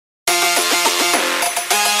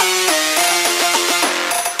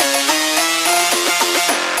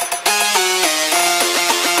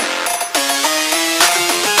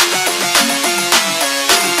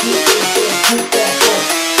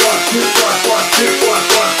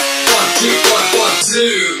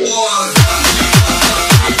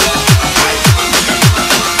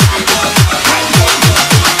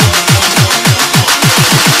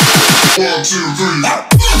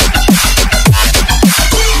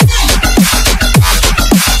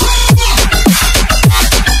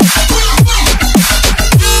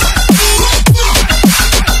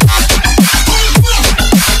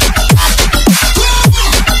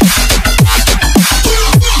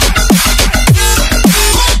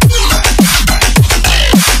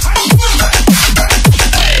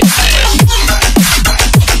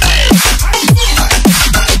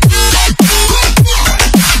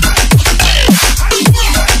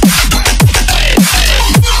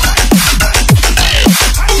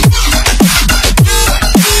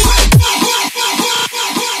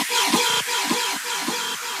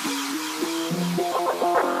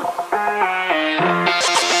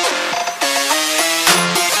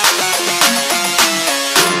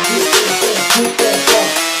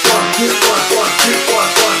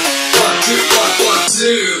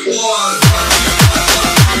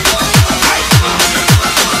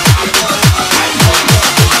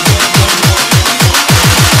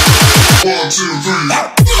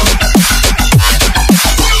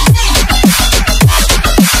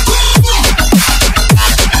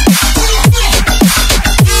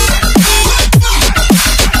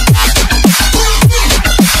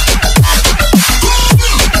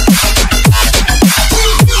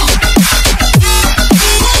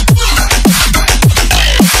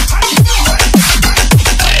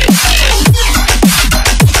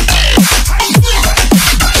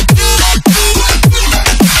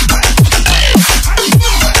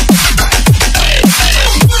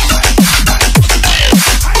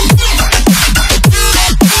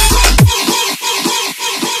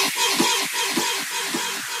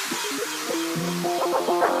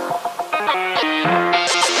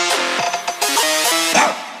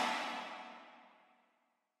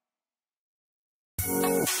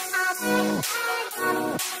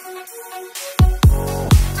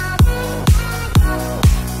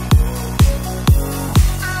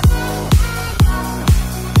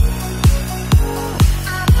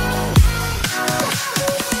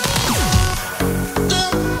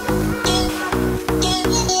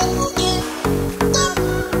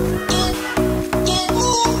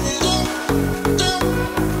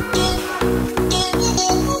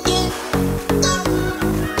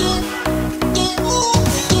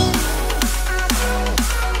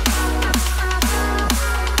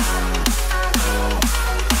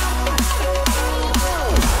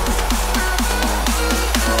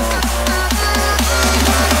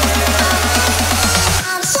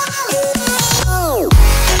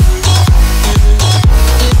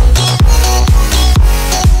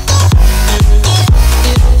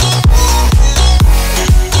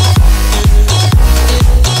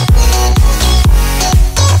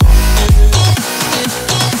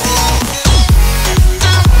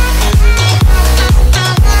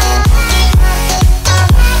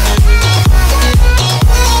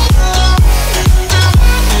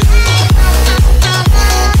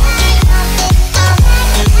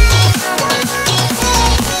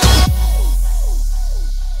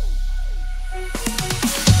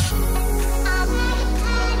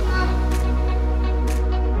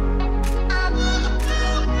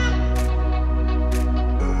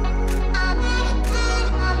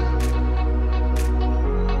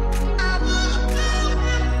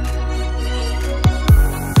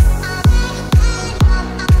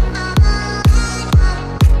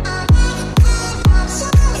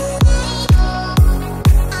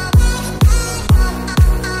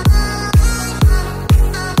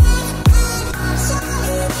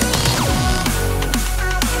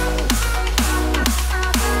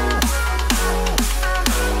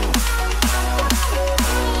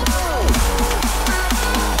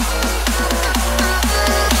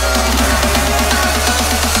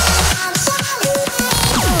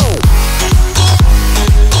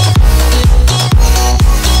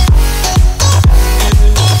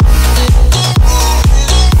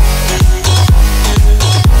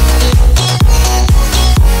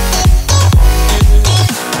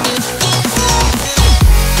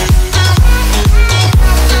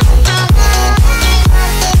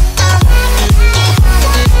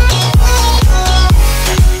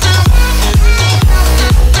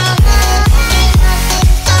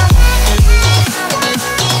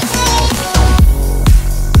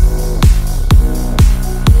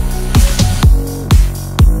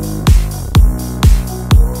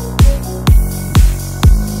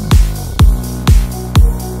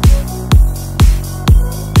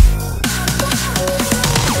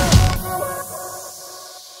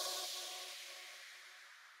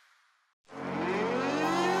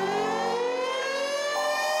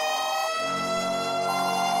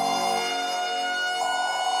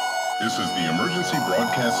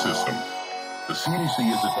broadcast system. The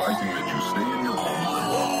CDC is advising that you stay in your home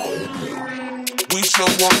throughout all day. We show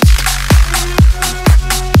up.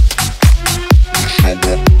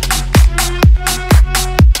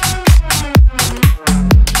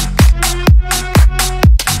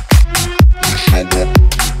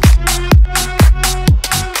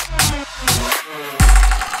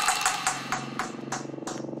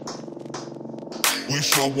 We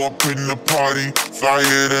show up in the party,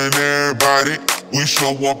 flyer than everybody. We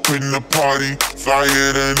show up in the party,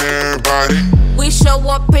 flyer than everybody. We show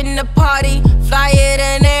up in the party, flyer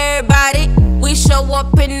than everybody. We show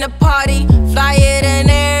up in the party, flyer than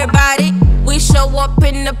everybody. We show up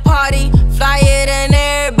in the party, flyer than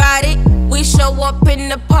everybody. We show up in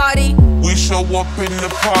the party. We show up in the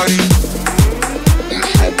party.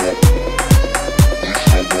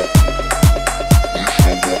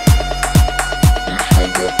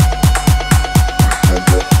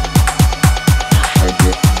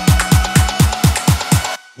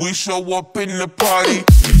 We show up in the party.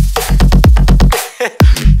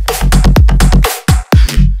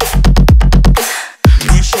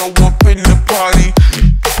 We show up in the party.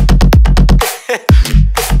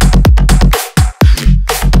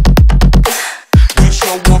 We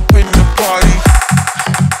show up in the party.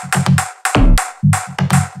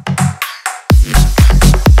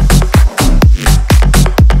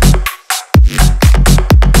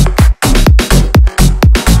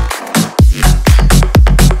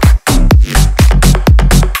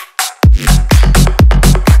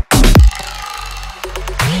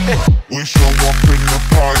 We show up in the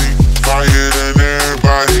party, flyer than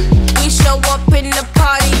everybody. We show up in the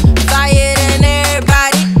party, flyer than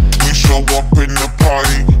everybody. We show up in the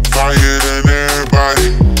party, flyer than everybody.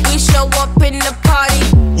 We show up in the party.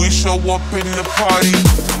 We show up in the party.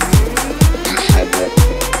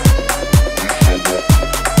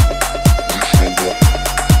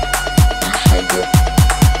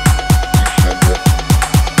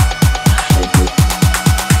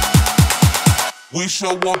 We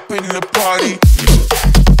show up in the party.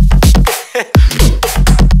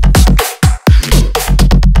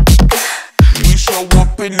 We show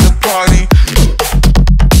up in the party.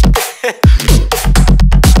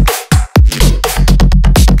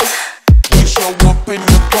 We show up in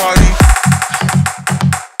the party.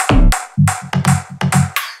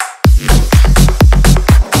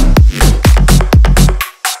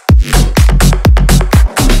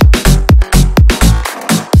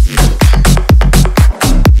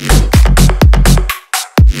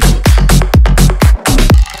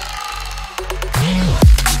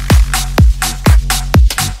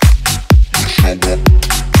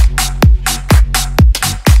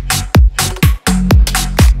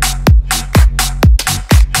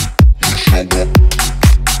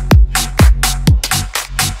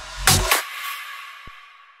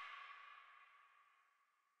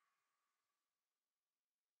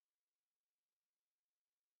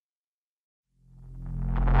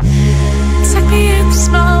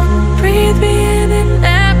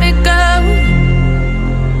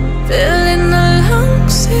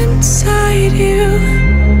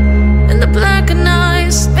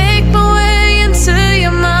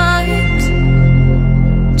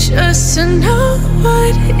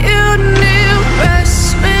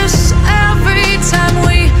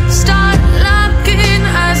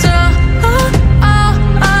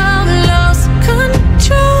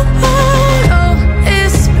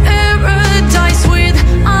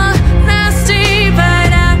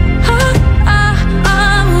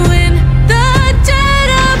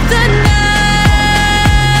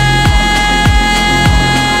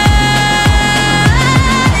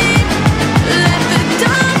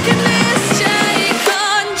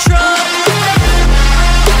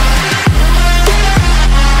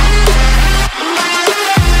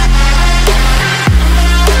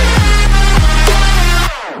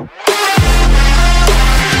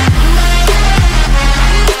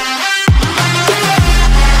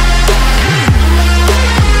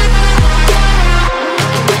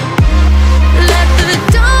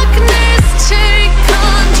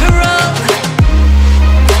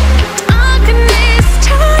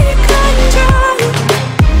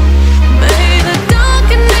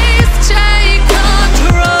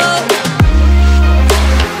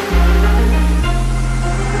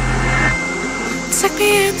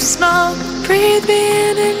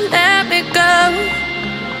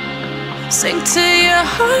 Sink to your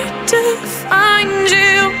heart to find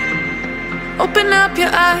you. Open up your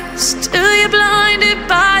eyes till you're blinded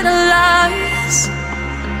by the lies,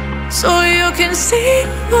 so you can see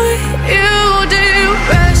what you do.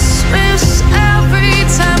 Restless every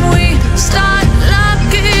time we start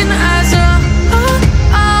locking eyes.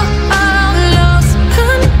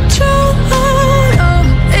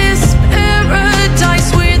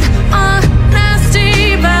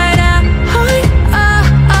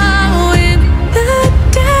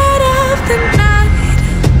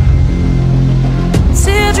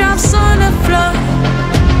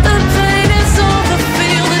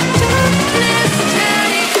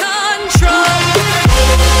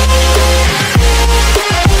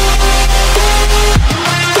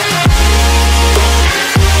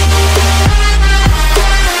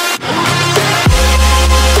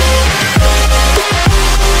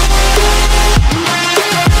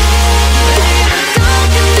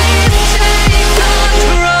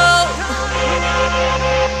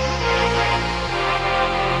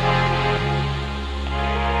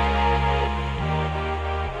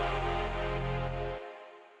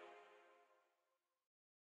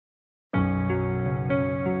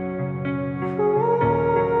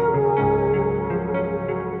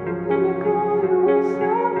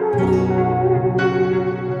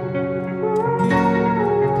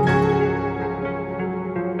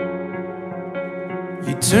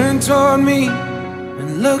 You turn toward me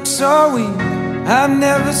and look so weak. I've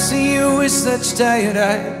never seen you with such tired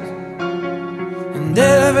eyes. And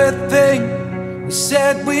everything we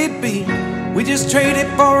said we'd be, we just traded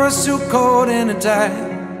for a suit coat and a tie.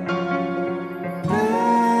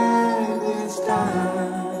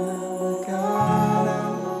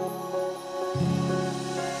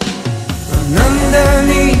 And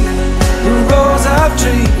underneath the rows of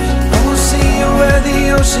trees, I will see you where the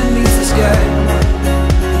ocean meets the sky.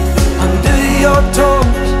 Under your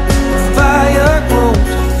toes, the fire grows.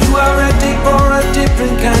 You are ready for a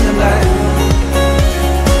different kind of life.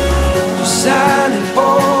 You're silent,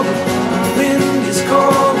 bold, the wind is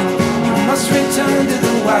cold. You must return to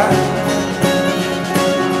the wild.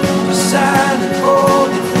 You're silent,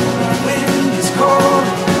 bold, the wind is cold.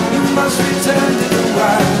 You must return to the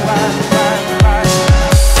wild, wild, wild, wild.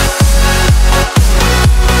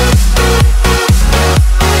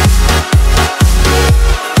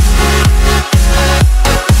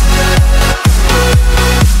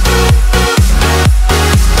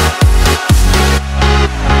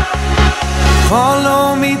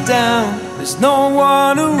 Follow me down, there's no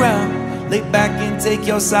one around. Lay back and take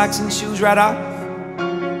your socks and shoes right off.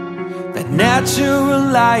 That natural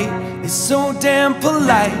light is so damn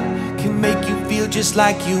polite, can make you feel just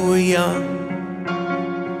like you were young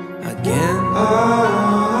again.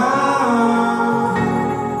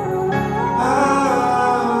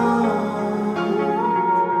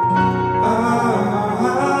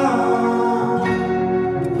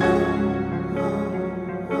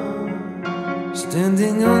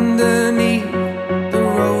 Standing underneath the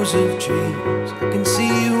rows of trees, I can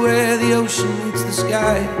see where the ocean meets the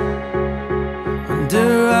sky.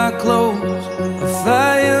 Under our clothes, a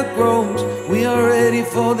fire grows. We are ready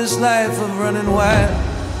for this life of running wild.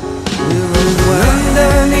 We're running wild.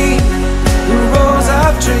 Underneath the rows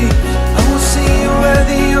of trees, I will see you where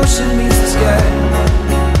the ocean meets the sky.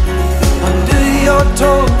 Under your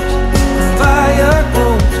toes, the fire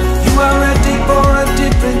grows. You are ready for a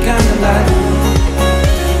different kind of life.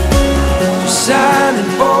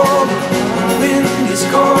 Silent, bold, the wind is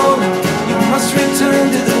cold. You must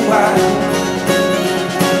return to the wild.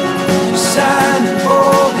 Silent,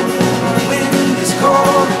 bold, the wind is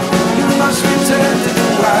cold. You must return to the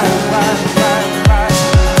wild, wild, wild, wild.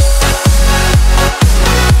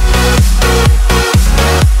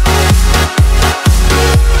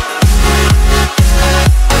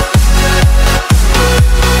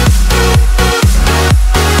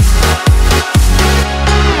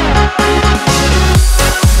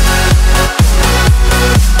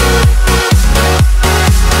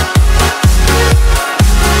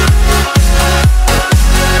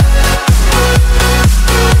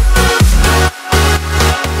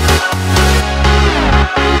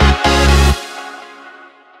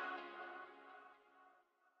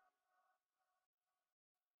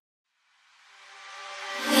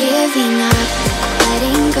 Giving up,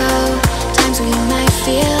 letting go. Times we might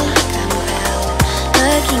feel compelled,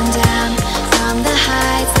 looking down from the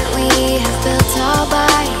heights that we have built all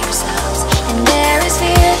by ourselves. And there is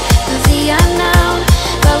fear of the unknown,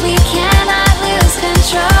 but we cannot lose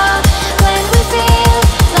control when we feel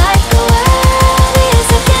like the world is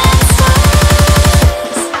against us.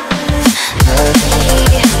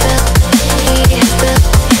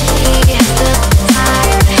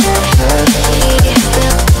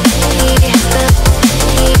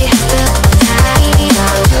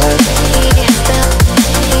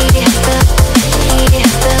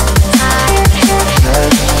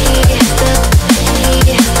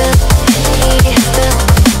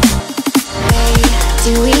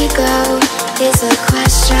 Is a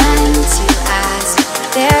question to ask.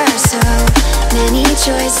 There are so many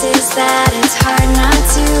choices that it's hard not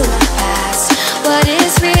to look past. What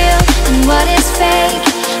is real and what is fake,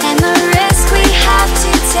 and the risk we have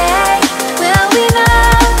to take. Will we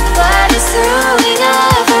know what is throwing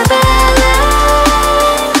off our balance?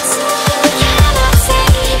 We cannot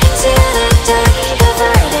sink into the dark. The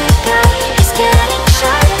vertigo is getting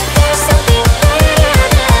sharp. There's something greater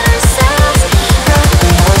than ourselves.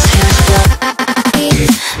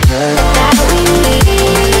 That we need,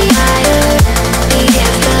 we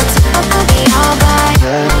have built all by.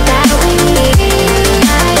 That we need,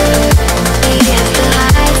 we have the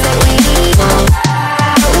heights that we need.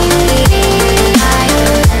 That we need,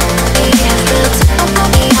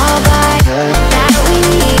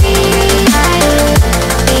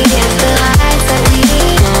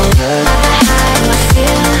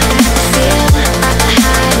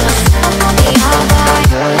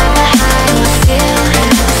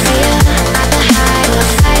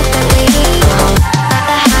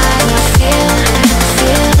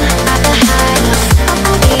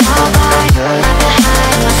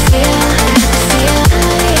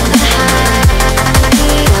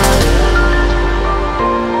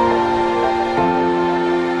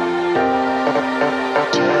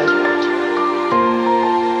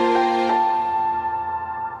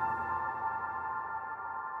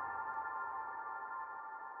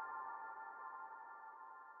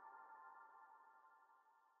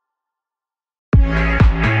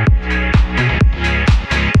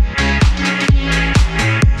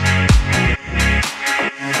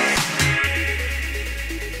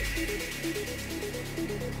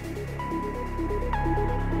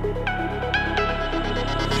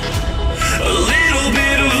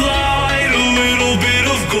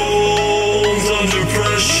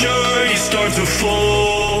 start to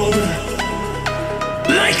fold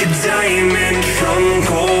like a diamond from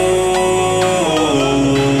gold.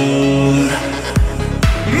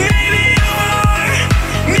 Maybe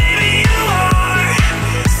you are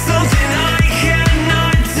something I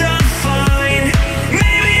cannot define.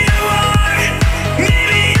 Maybe you are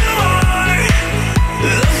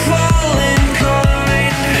the fallen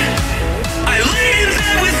kind. I lay in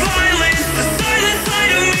bed with violence, the silent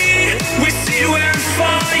side of me. We see where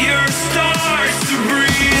fire starts to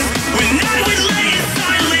breathe. When I would lay in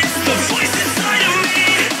silence, the voice inside of me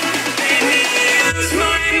made me use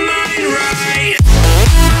my mind right.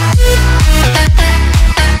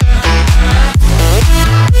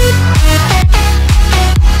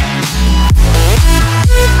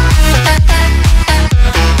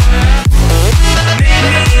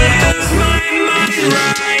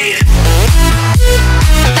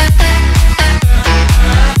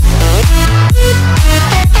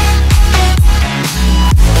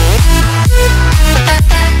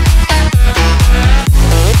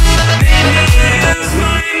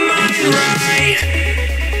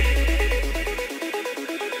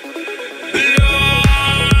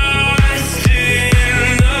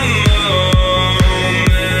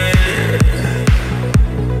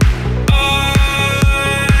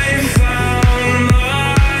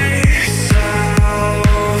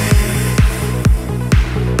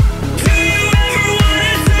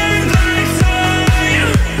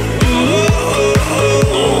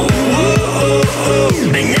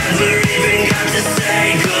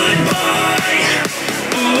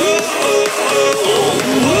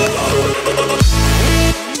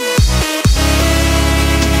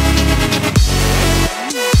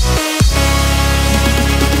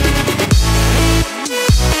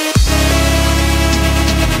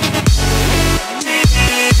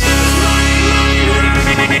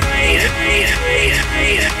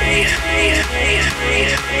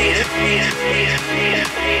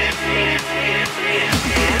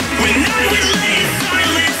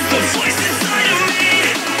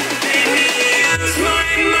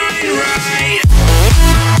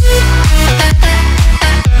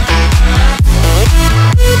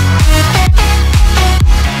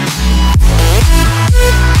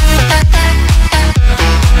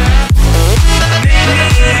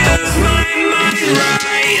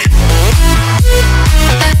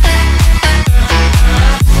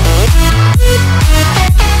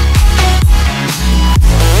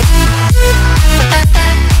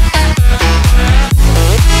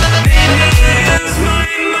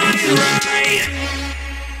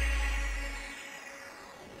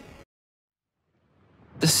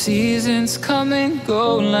 The seasons come and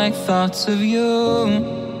go like thoughts of you.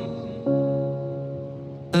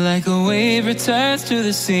 Like a wave returns to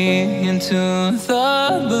the sea into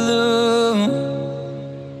the blue.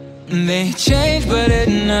 They change but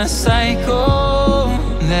in a cycle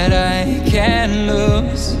that I can't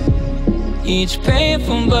lose. Each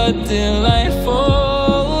painful but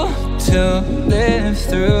delightful to live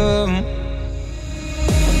through.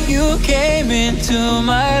 You came into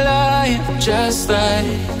my life just like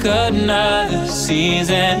another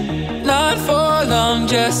season. Not for long,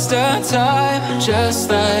 just a time, just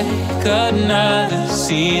like another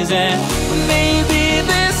season. Maybe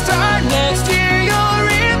this time next year you'll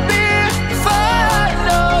reappear for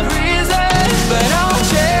no reason. But I'll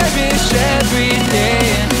cherish every day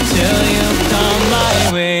until you come my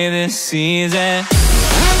way this season.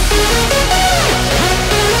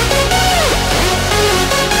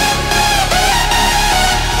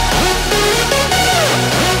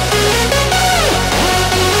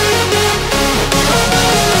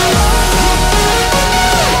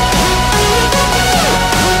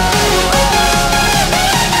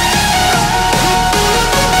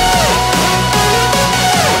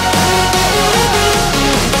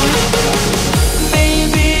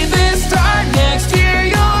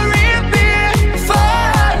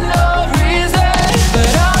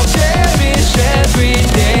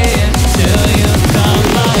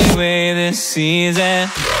 Season.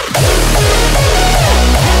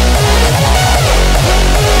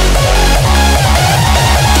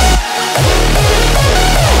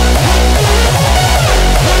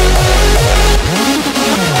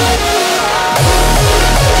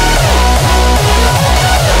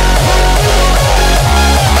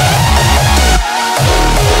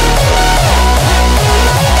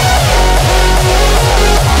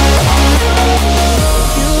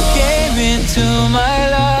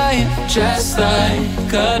 Just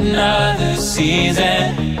like another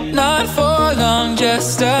season. Not for long,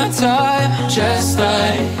 just a time. Just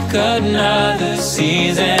like another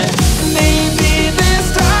season. Maybe this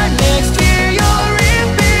time next year you'll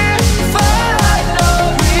reappear for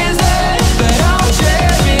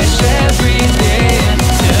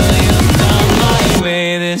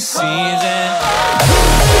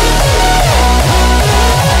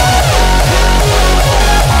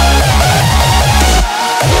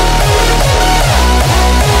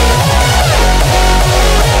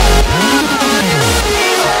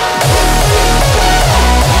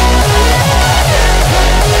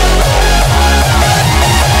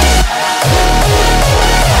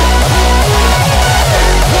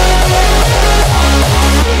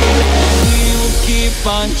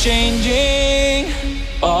changing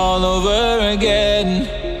all over again.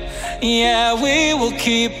 Yeah, we will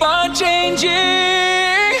keep on changing,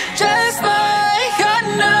 just like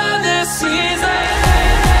another season.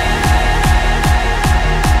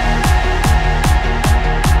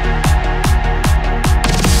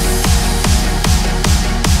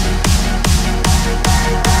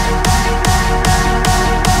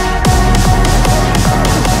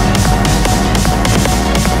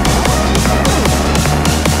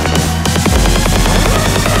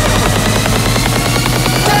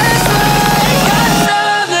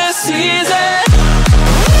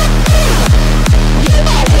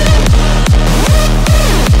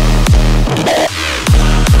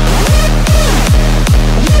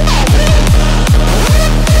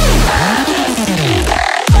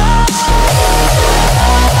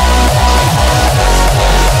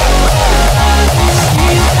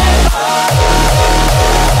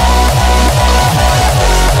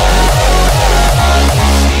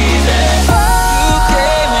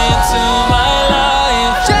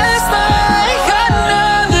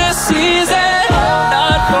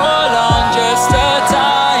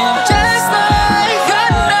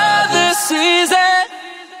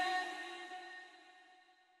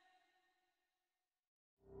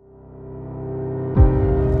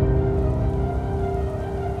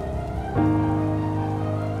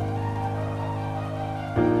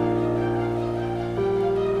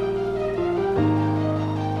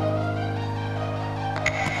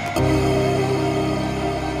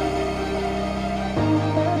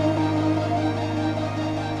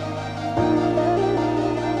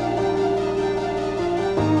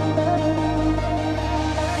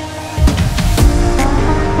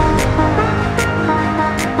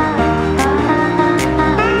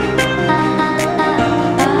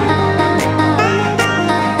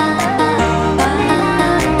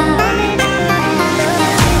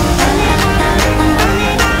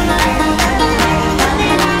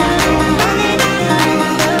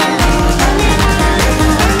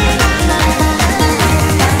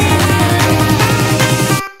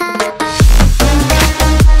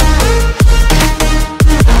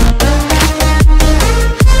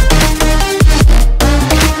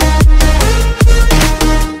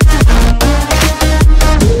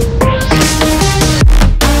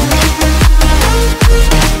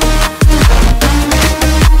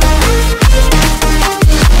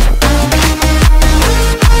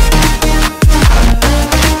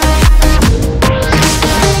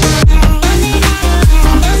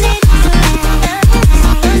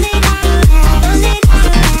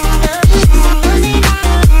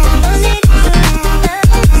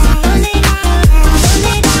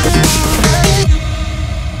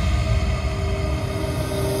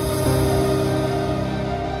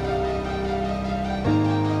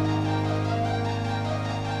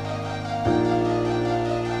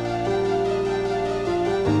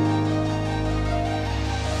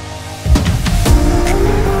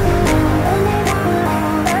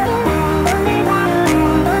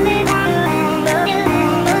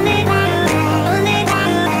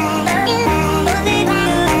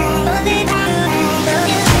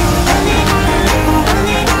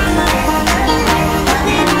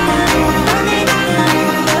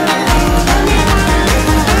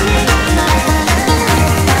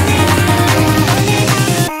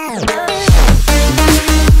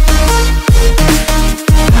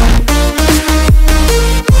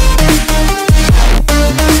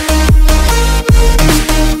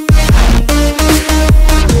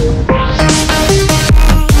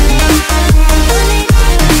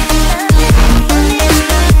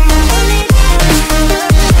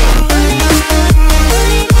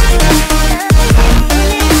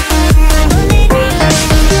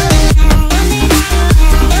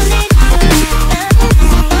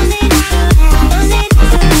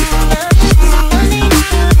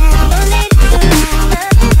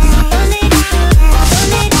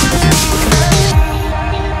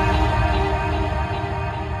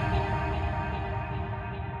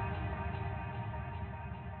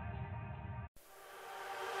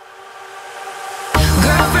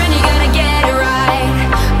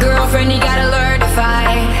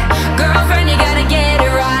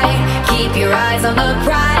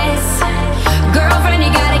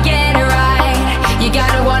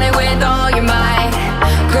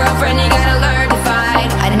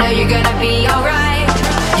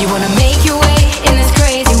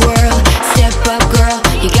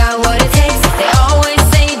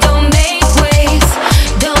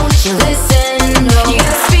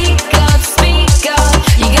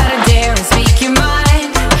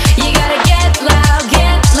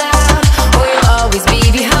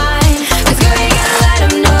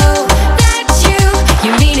 Let 'em know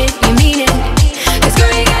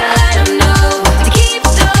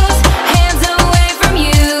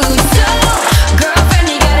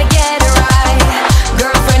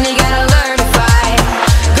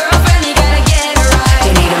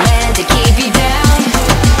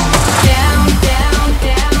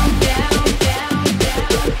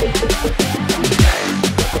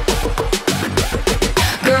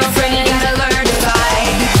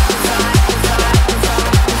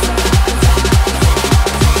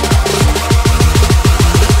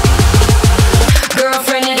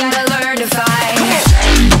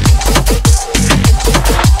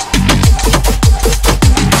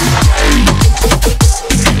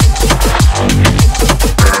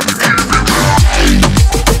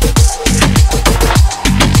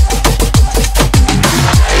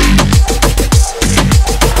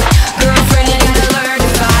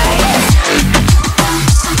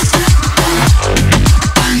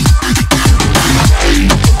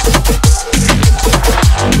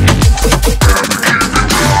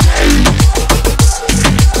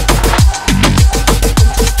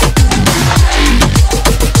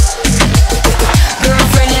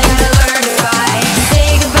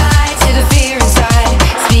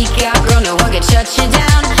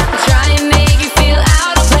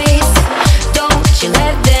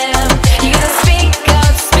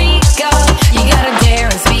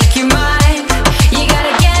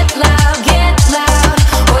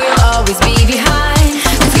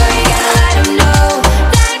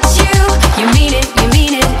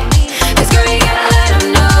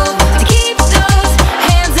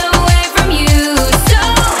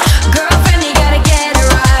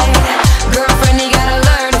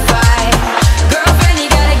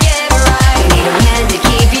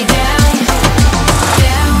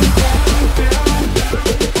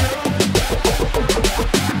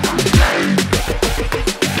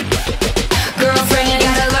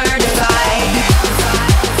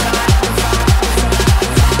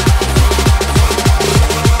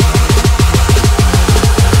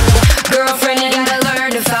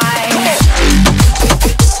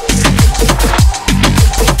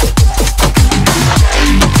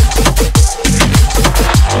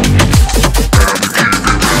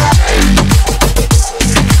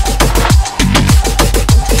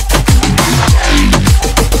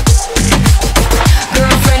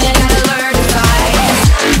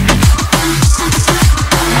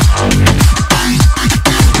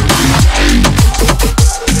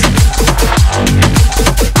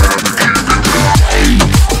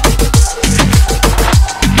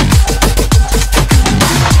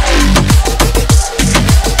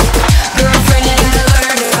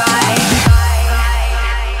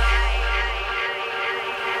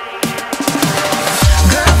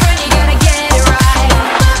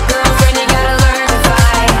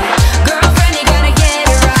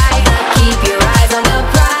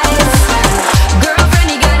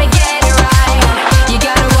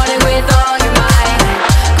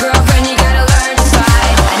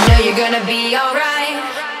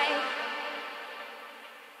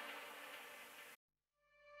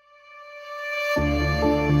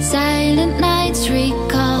Silent nights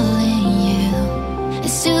recalling you, a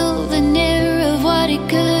souvenir of what it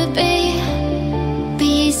could be.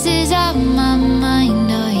 Pieces of my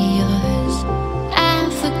mind are yours. I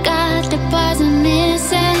forgot the parts I'm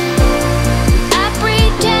missing. I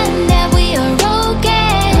pretend that we are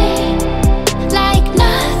okay, like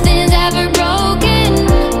nothing's ever broken.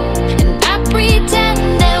 And I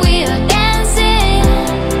pretend that we are dancing,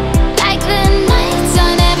 like the nights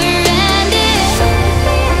are never ending.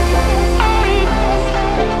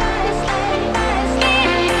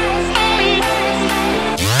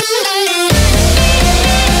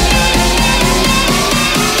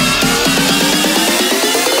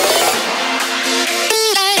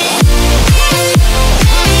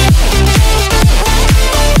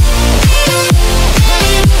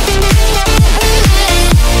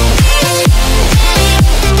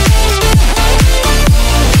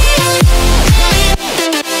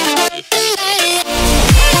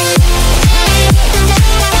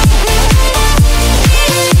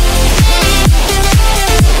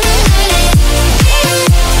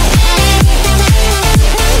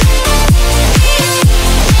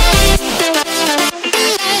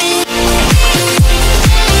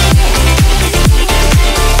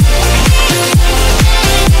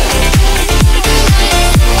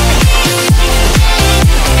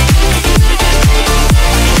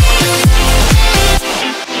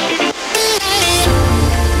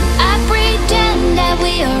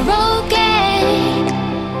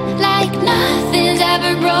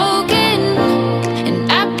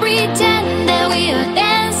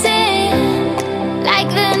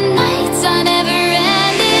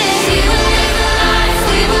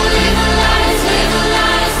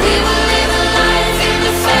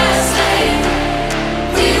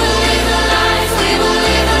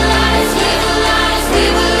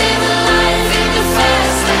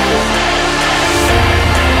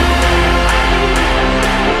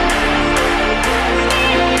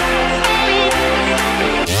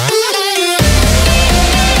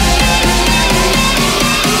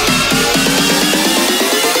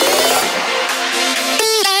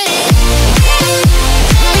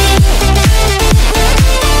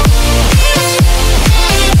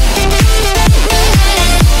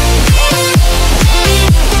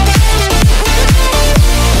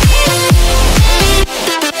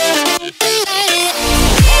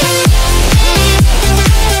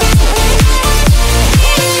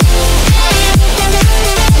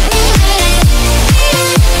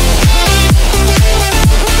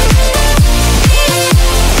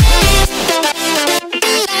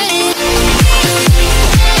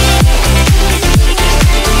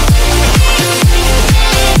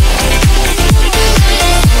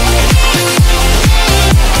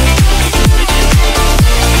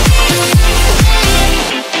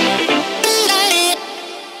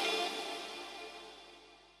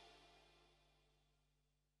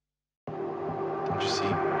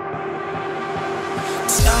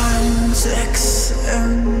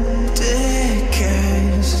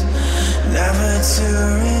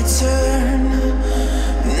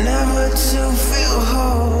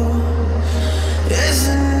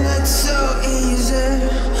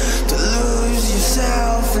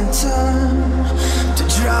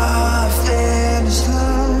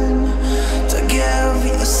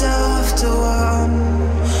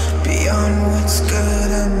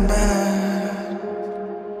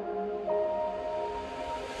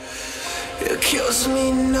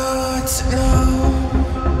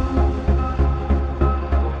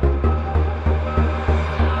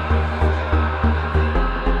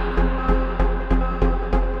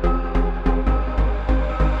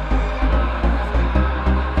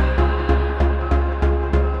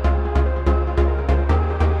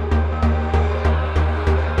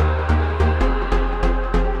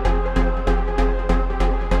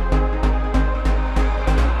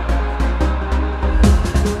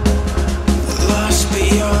 Lost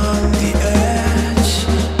beyond the edge.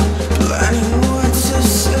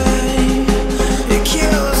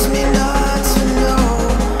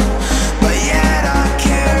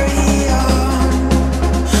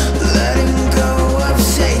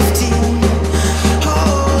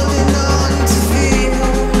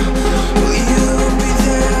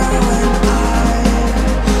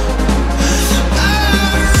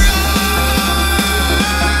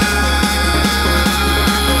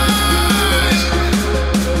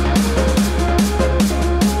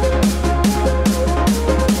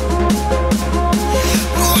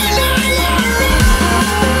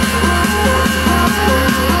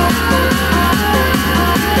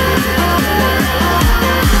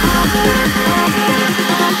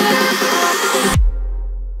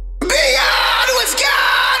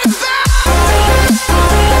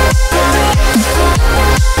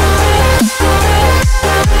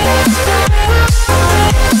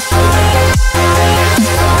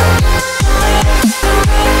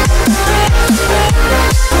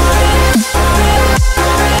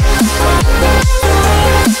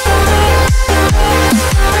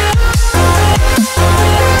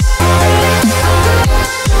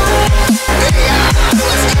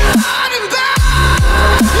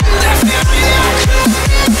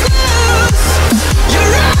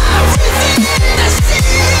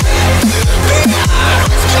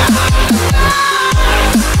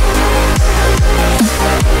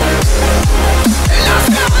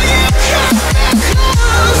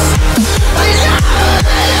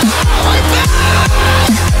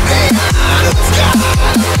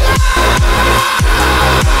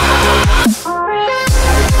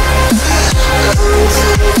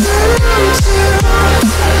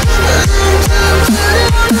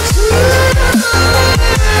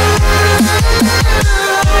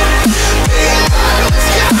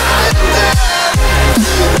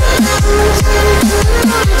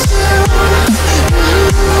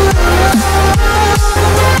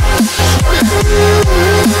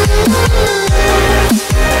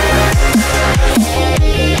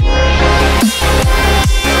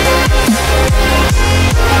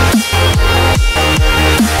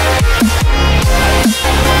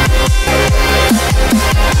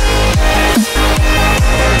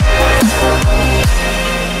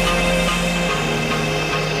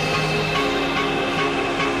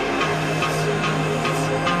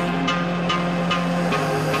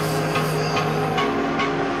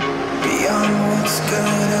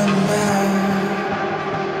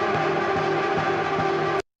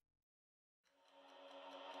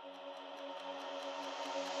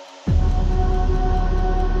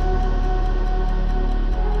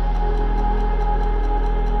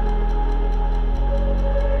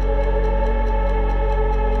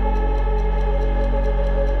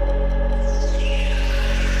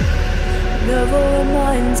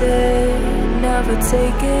 open-minded, never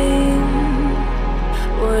taking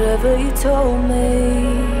whatever you told me.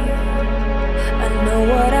 I know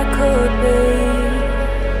what I could be,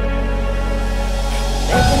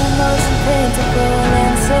 making emotion paintable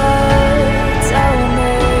and so tell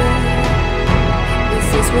me, is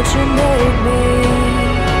this what you made me?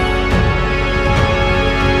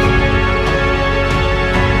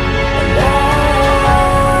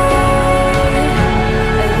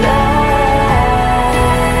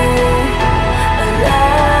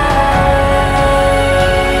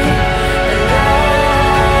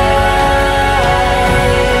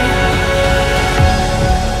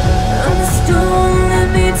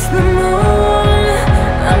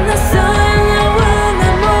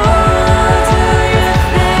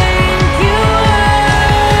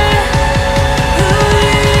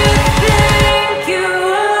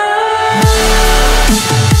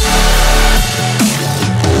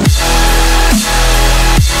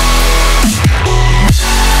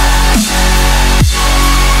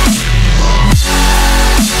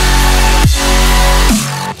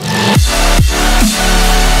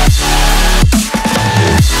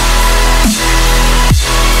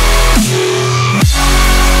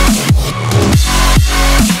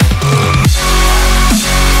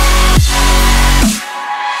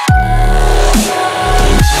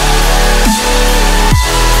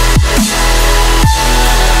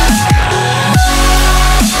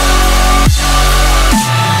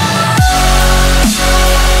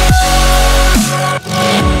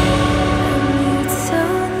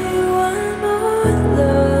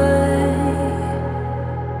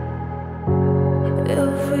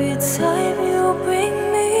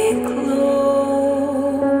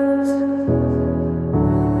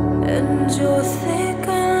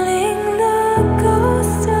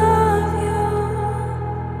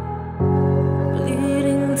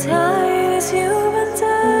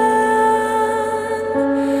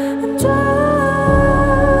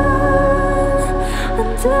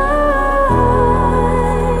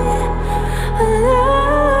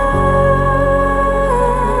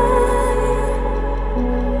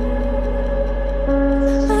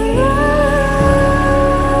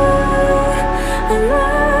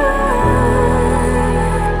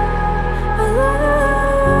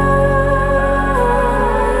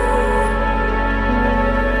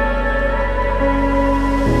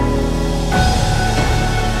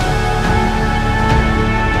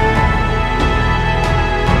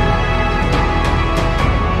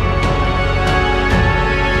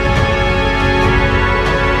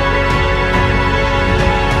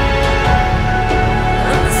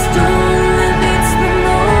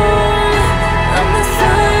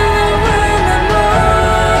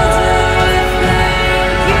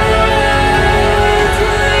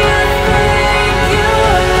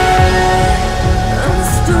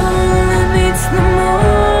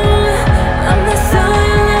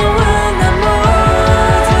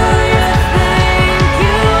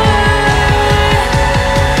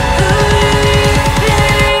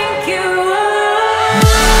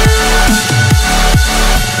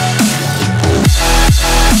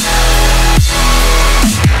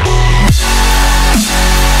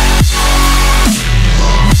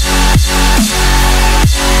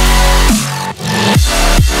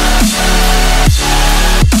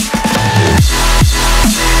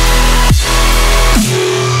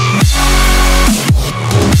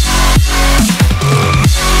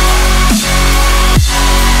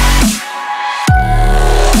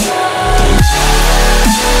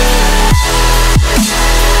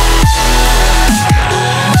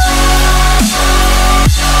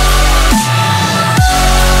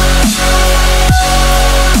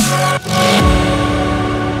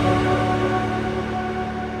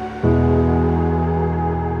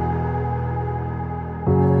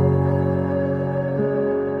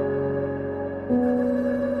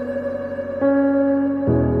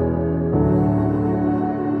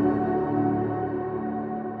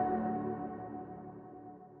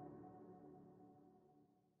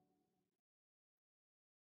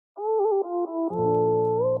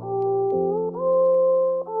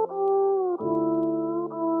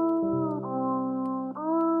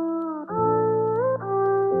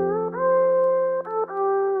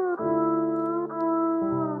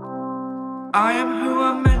 I am who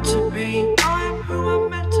I'm meant to be. I am who I'm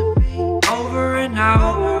meant to be. Over and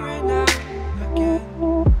out again.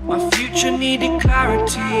 My future needed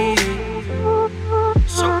clarity,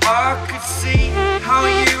 so I could see how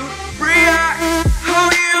you react, how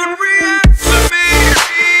you react to me.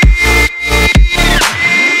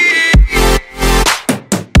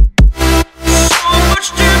 So much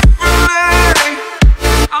differently.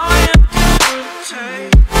 I am different.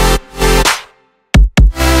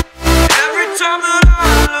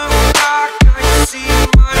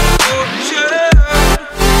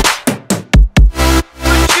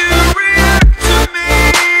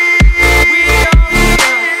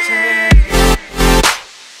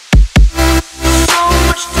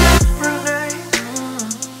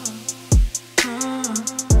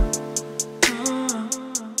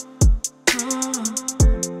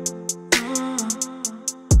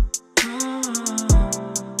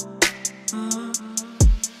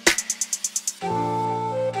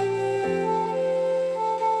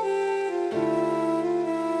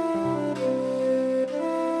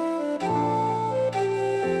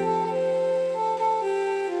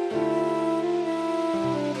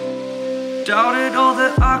 Doubted all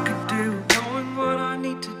that I could do, knowing what I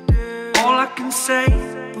need to do. All I can say,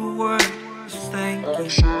 the word is thank you.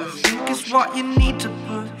 I think it's what you need to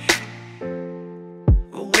push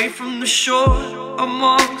away from the shore,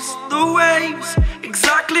 amongst the waves.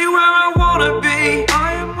 Exactly where I wanna be.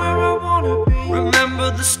 I am where I wanna be. Remember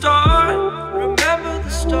the start, remember the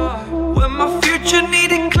start, when my future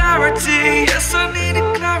needed clarity. Yes, I needed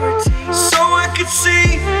clarity, so I could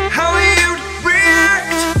see how you'd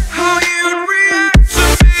react, how you'd react to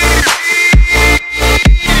me.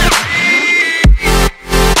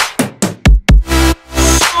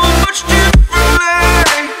 So much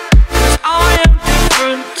differently, 'cause I am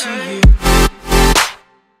different to you.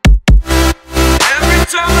 Every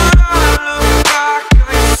time that I look back,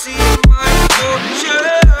 I see my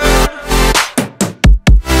fortune.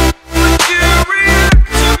 Would you react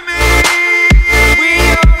to me? We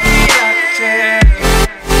are reacting.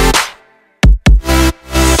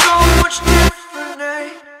 So much differently.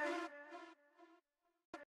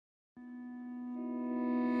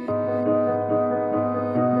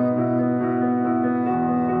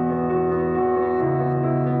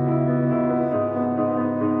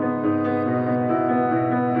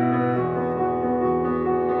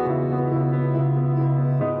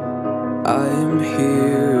 I am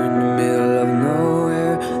here in the middle of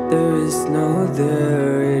nowhere. There is no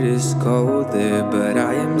there, it is cold there, but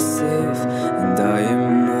I am safe and I am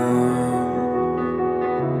warm.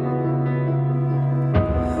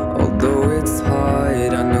 Although it's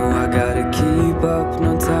hard, I know I gotta keep up.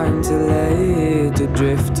 No time to late, to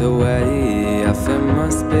drift away. I find my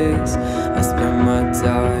space, I spend my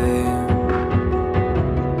time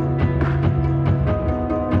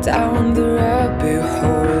down the rabbit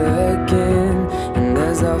hole again. And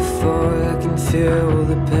as I fall, I can feel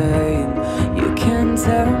the pain. You can't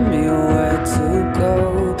tell me where to go,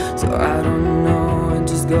 so I don't know, I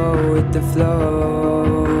just go with the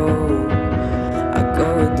flow. I go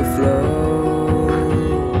with the flow.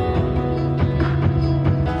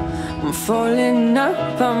 I'm falling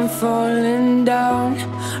up, I'm falling down,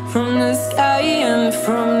 from the sky and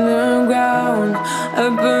from the ground.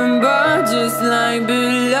 Up above, just like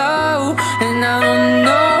below, and I don't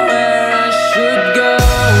know where I should go.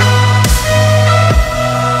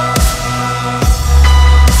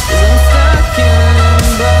 'Cause I'm stuck in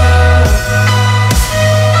limbo.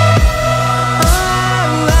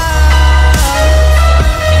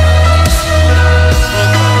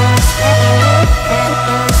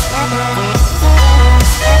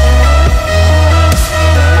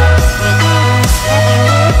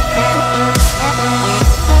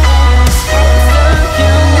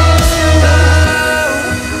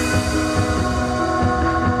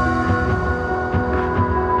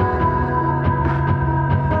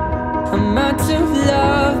 I'm out of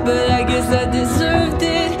love, but I guess I deserved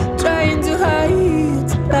it. Trying to hide,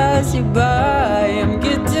 to pass you by. I'm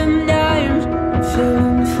getting down,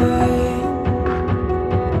 feeling fine.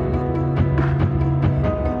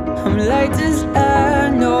 I'm light as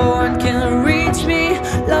air, no one can reach me.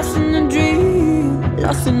 Lost in a dream,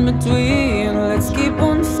 lost in between. Let's keep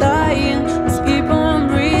on flying, let's keep on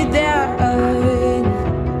breathing.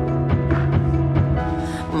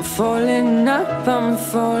 I'm falling up, I'm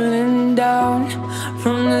falling down,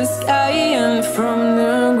 from the sky and from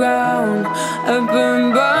the ground. Up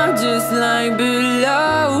above, just like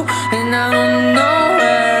below, and I don't know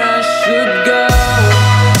where I should go.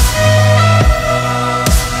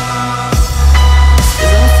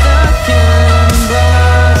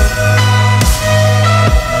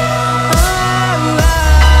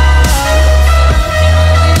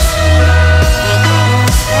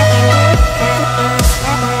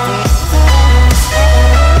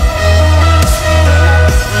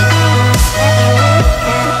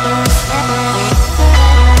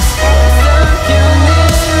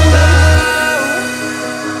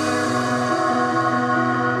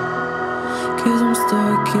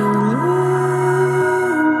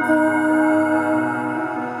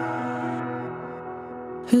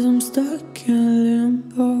 'Cause I'm stuck in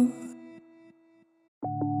limbo.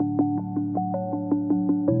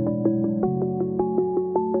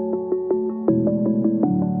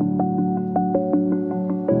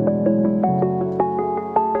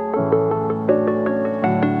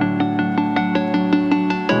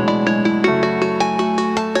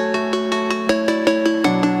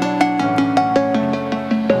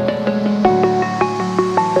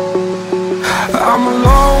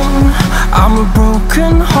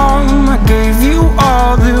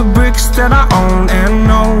 that I own and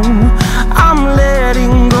know. I'm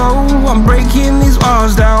letting go, I'm breaking these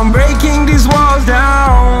walls down, breaking these walls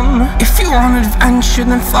down. If you want adventure,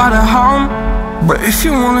 then fly to home. But if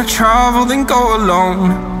you wanna travel, then go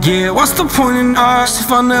alone. Yeah, what's the point in us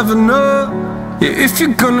if I never know? Yeah, if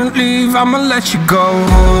you're gonna leave, I'ma let you go.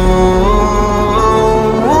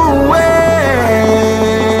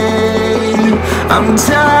 I'm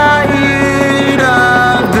tired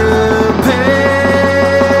of the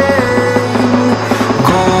pain.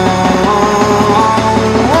 Go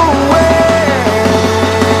away.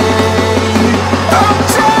 I'm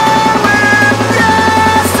done with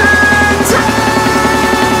yesterday.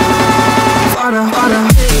 Flutter, flutter.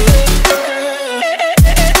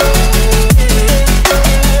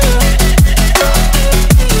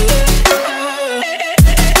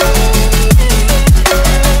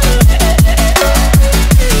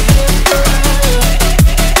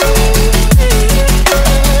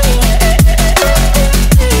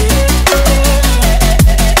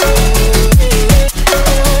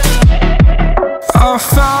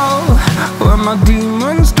 My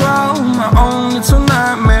demons dwell, my own little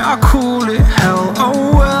nightmare, I call it hell,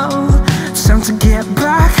 oh well. It's time to get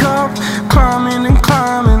back up, climbing and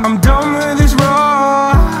climbing. I'm done with this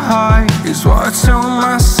ride, is what I tell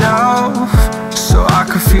myself, so I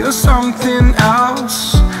could feel something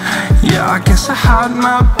else. Yeah, I guess I had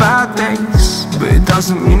my bad days, but it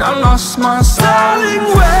doesn't mean I lost my style. Darling,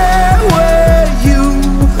 where were you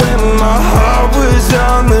when my heart was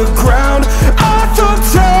on the ground? I thought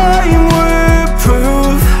time would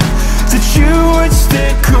prove that you would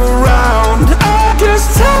stick around. I guess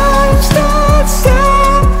time stood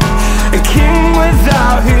still, a king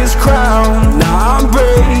without his crown. Now I'm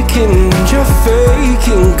breaking, you're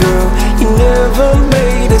faking, girl. You never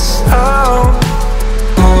made a sound.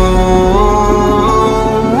 Oh,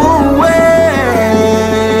 wait,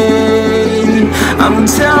 I'm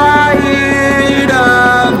tired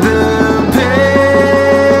of the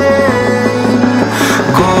pain.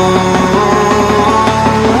 Go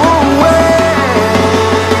away.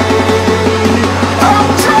 I'm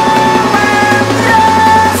done with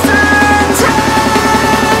yesterday.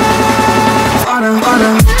 Flutter,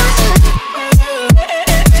 flutter.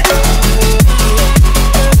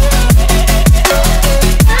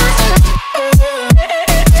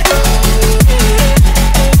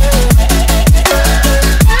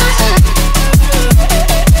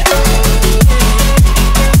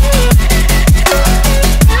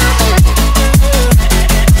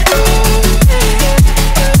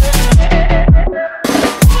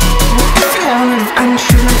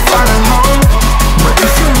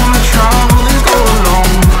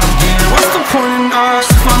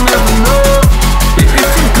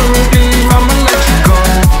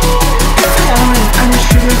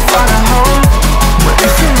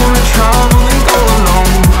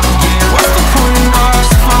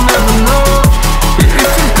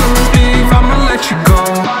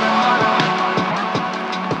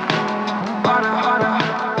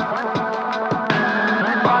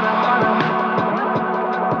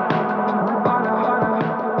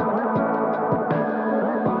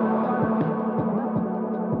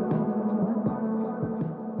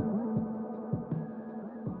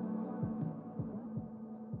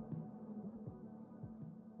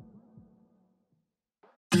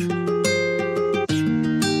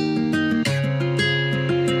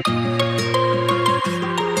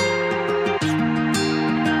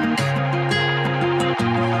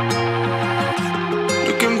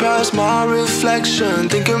 My reflection,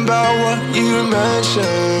 thinking about what you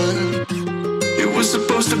mentioned. It was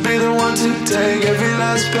supposed to be the one to take every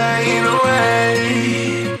last pain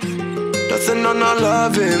away. Nothing on our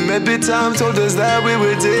loving, maybe time told us that we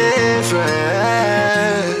were different.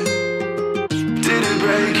 Did it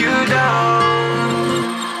break you down?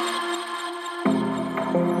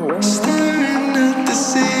 Staring at the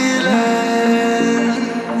ceiling,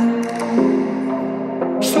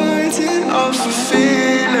 fighting off a feeling.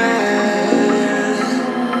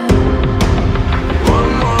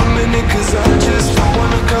 Cause I just don't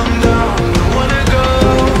wanna come down, don't wanna go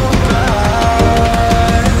back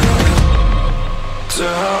to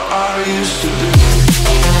how I used to be.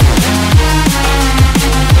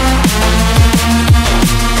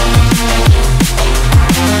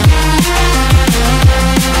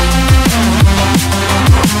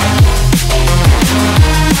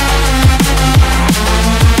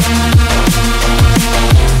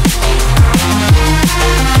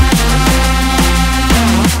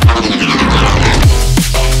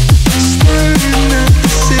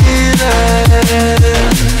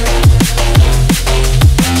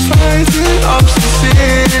 Fighting up.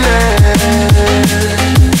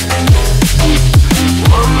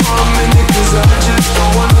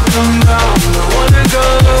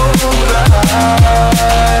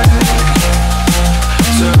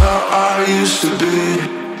 used to be.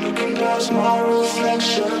 Looking past my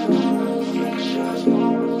reflection.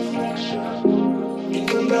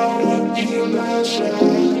 Thinking about what you mentioned.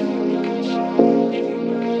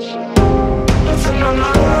 Nothing on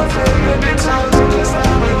my life, maybe time to just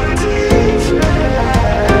have a different.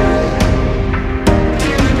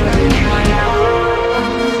 Feeling like you now.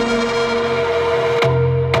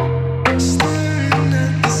 Staring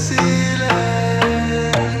at the ceiling,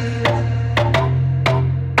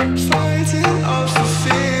 fighting off the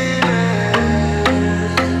feeling.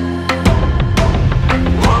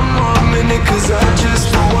 One more minute, 'cause I just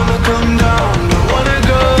don't wanna come down, don't wanna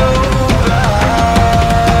go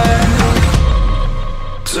back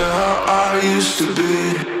to how I used to be.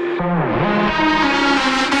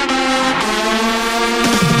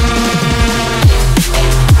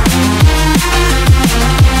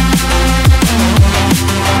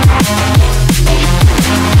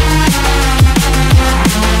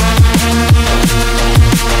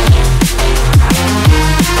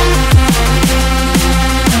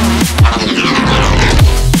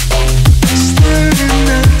 Staring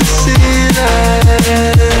at the ceiling,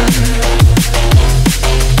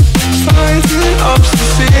 fighting off the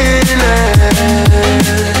feeling.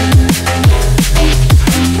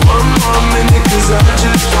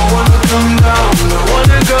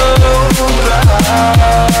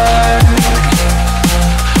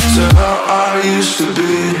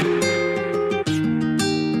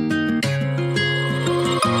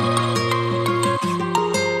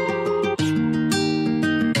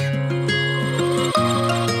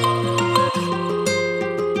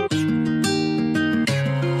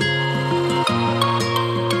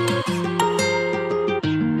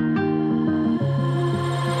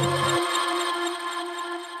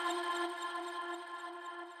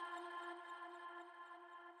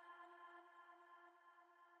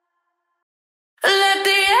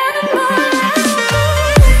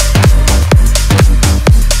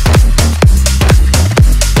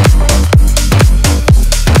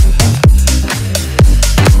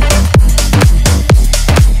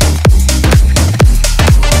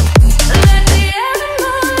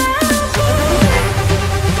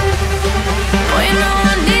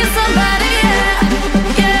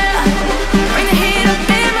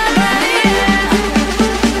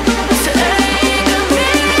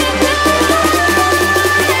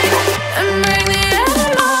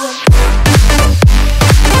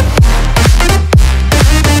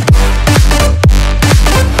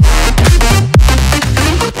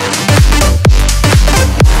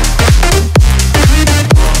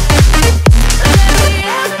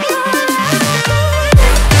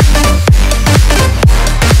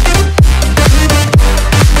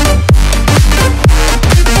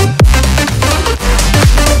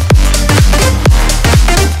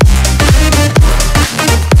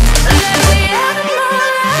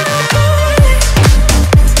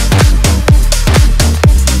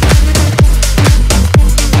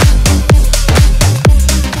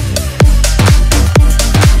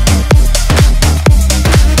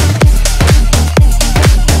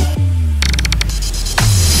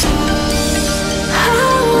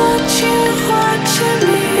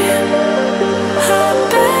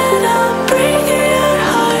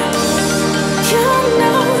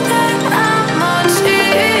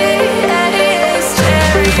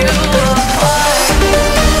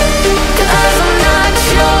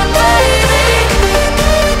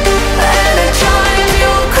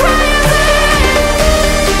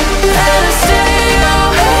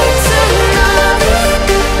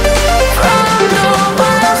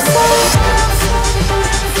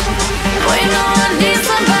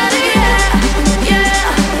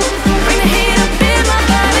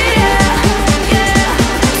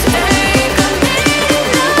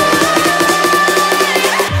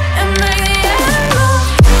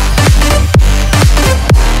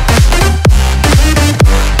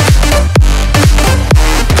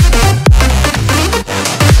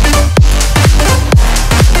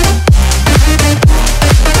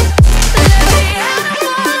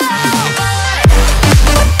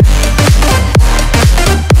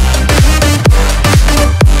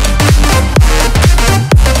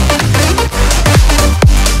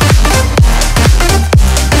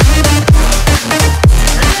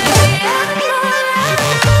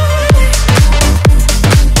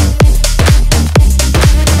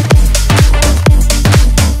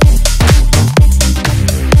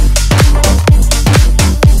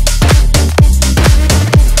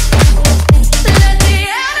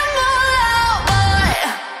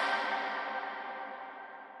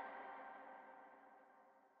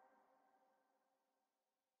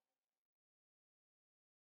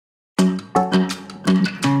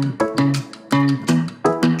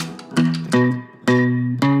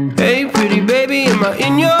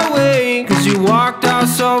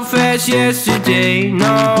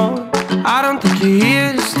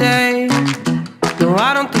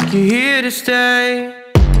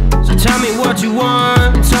 tell me what you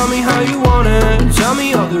want, tell me how you want it. Tell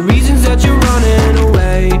me all the reasons that you're running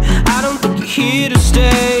away. I don't think you're here to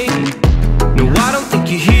stay. No, I don't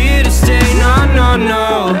think you're here to stay. No, no,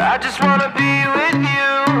 no. I just wanna be with you.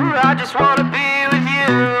 I just wanna be with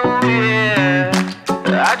you, yeah.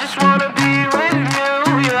 I just wanna be with you.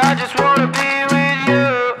 Yeah, I just wanna be with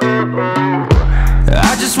you.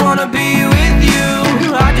 I just wanna be with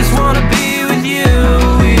you. I just wanna be with you,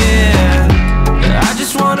 yeah. I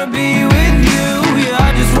just wanna be with you. Yeah,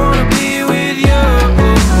 I just wanna be with you.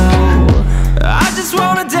 I just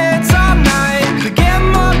wanna dance all night, forget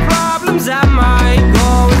my problems, I might go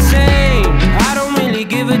insane. I don't really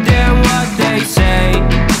give a damn what they say.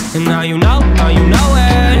 And now you know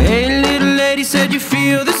it. Hey, little lady said you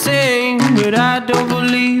feel the same, but I don't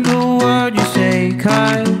believe a word you say,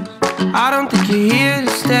 'cause I don't think you're here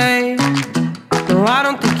to stay. No, I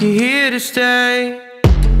don't think you're here to stay.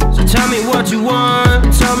 So tell me what you want,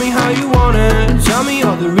 tell me how you want it. Tell me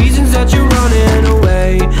all the reasons that you're running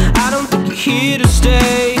away. I don't think you're here to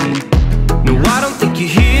stay. No, I don't think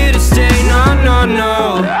you're here to stay. No, no, no.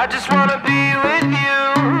 I just wanna be with you.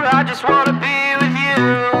 I just wanna be with you,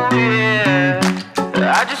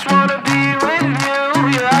 yeah. I just wanna be with you.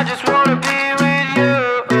 Yeah, I just wanna be with you.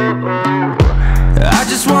 I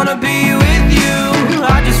just wanna be with you.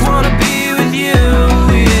 I just wanna be with you,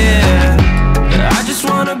 yeah. I just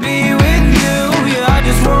wanna be with you. Yeah, I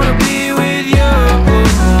just wanna be with you.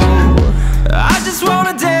 I just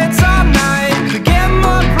wanna dance all night, forget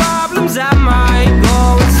my problems, I might go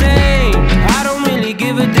insane. I don't really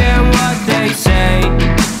give a damn what they say.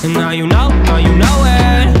 And now you know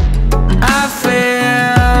it. I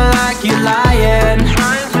feel like you're lying,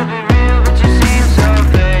 trying to be real, but you seem so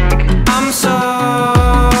fake. I'm so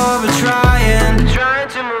over trying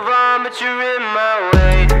to move on, but you're in my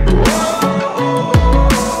way.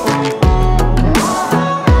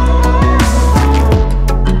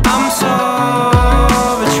 I'm so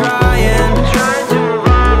over trying to move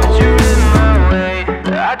on, but you're in my way.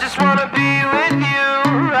 I just wanna be with you.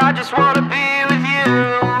 I just wanna be with you,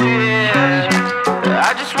 yeah.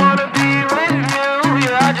 I just wanna be with you.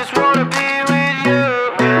 Yeah, I just wanna be with you.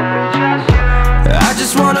 I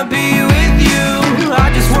just wanna be with you. I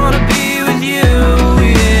just wanna be with you,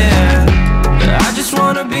 yeah. I just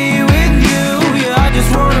wanna be with you. Yeah, I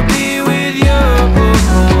just wanna be with you.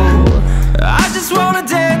 I just wanna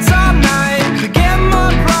dance all night, forget my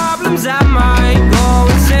problems, I might go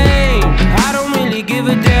insane. I don't really give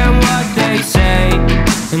a damn what they say.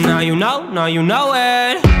 And now you know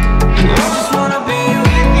it.